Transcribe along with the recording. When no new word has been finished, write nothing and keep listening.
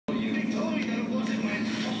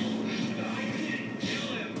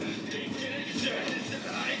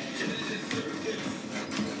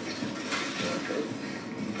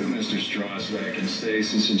straws back in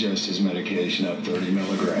stasis, adjust his medication up 30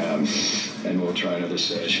 milligrams, and we'll try another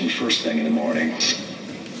session first thing in the morning.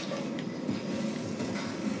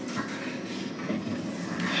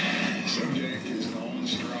 Subject is Nolan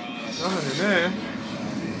Strauss. Nothing in there.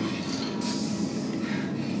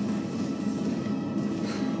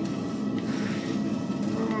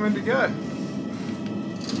 Where am I meant to go?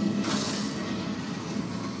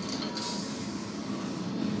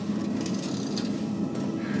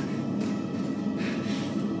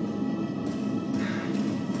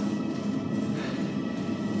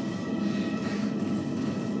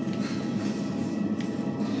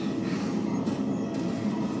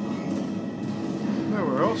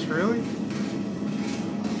 Nowhere else, really.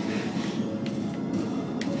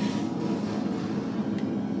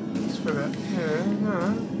 That's for that. Yeah, no.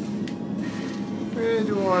 Where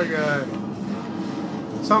do I go?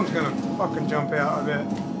 Something's gonna fucking jump out, I bet.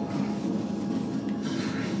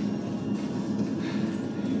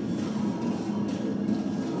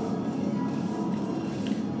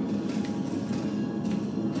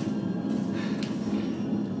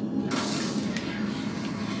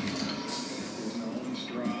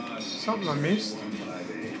 Something I missed.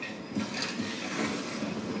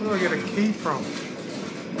 Where do I get a key from?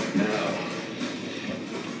 Now.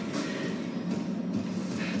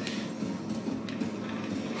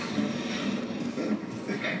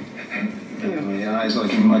 My eyes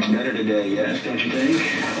looking much better today, yes, don't you think?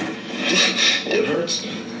 It hurts.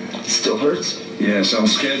 It still hurts? Yes, I'll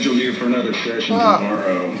schedule you for another session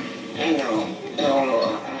tomorrow. No.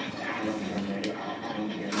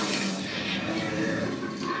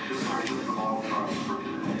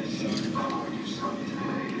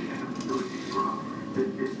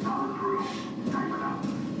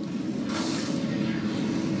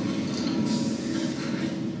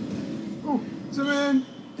 Oh, it's a man.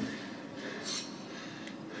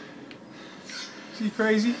 Is he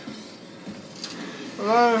crazy?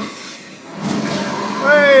 Hello?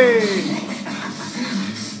 Hey!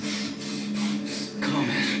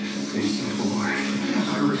 Comment 84.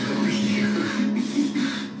 I remember you.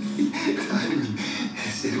 I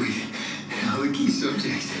said all the key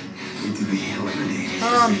subjects need to be eliminated.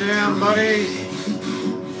 Calm down, buddy.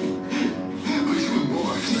 Which one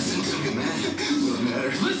more? Listen to me, man. What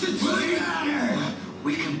matters? Listen to me!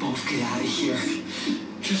 We can both get out of here.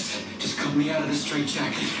 Just cut me out of this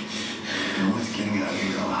straitjacket. No one's getting out of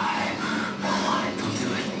here alive. Don't do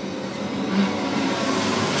it.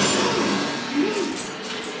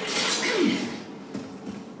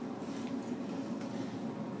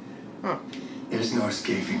 Huh. There's no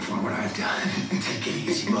escaping from what I've done. Take it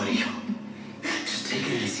easy, buddy. Just take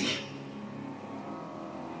it easy.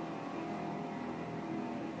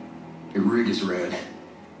 Your rig is red.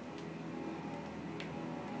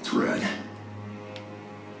 It's red.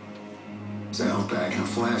 There's a health pack and a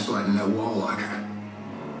flashlight in that wall locker.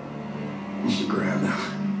 You should grab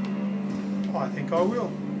them. I think I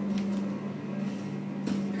will.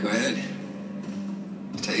 Go ahead.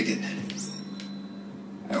 Take it.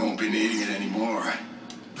 I won't be needing it anymore.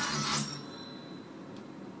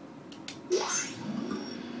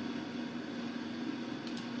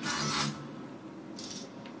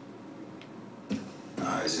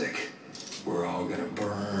 Isaac, we're all gonna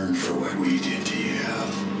burn for what we did to you.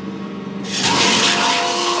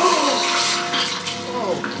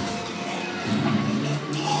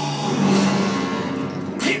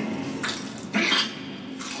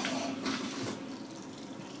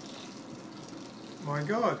 My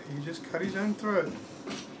God, he just cut his own throat.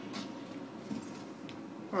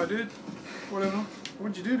 Alright, dude. Whatever.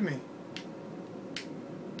 What'd you do to me?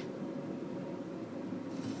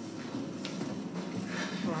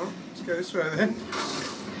 Alright, let's go this way then.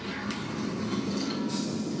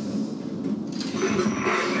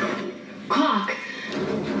 Clark!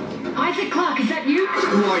 Isaac Clark, is that you?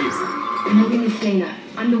 Who are you? My name is Dana.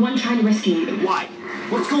 I'm the one trying to rescue you. Why?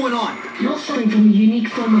 What's going on? You're suffering from a unique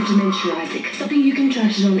form of dementia, Isaac. Something you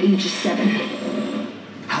contracted on age 7.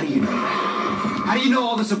 How do you know that? How do you know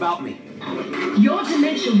all this about me? Your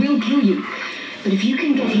dementia will kill you. But if you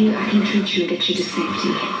can get here, I can treat you and get you to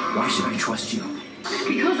safety. Why should I trust you?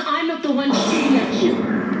 Because I'm not the one shooting at you.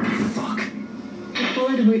 Fuck. Just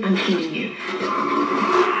follow the route I'm feeding you.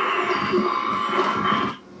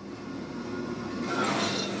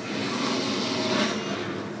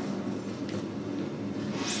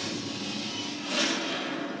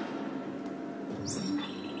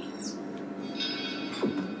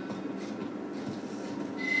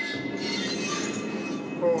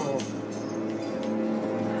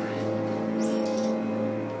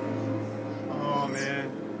 Oh man.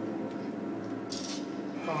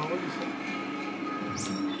 Oh, what is it?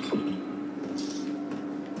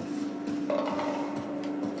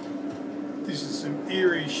 This is some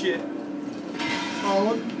eerie shit. Oh,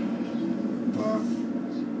 what?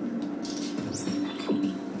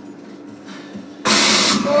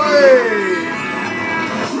 Oi!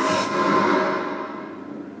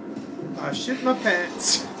 I shit my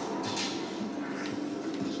pants.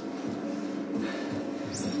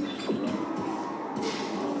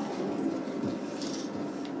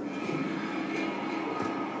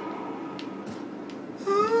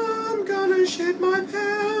 I'm gonna shit my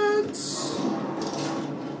pants.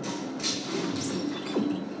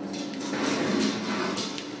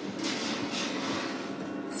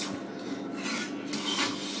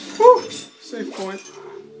 Whew! Save point.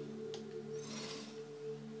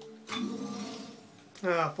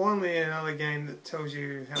 Finally another game that tells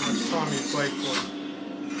you how much time you played for.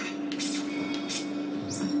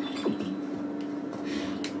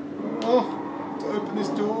 Oh, to open this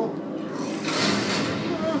door.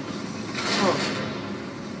 Oh,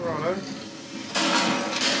 righto.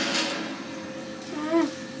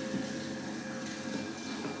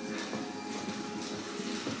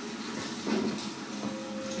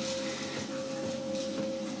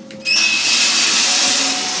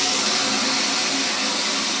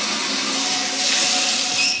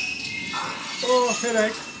 Oh,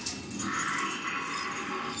 headache.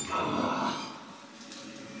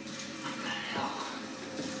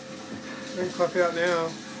 Don't clock out now.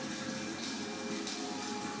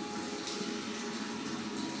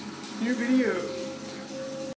 New video.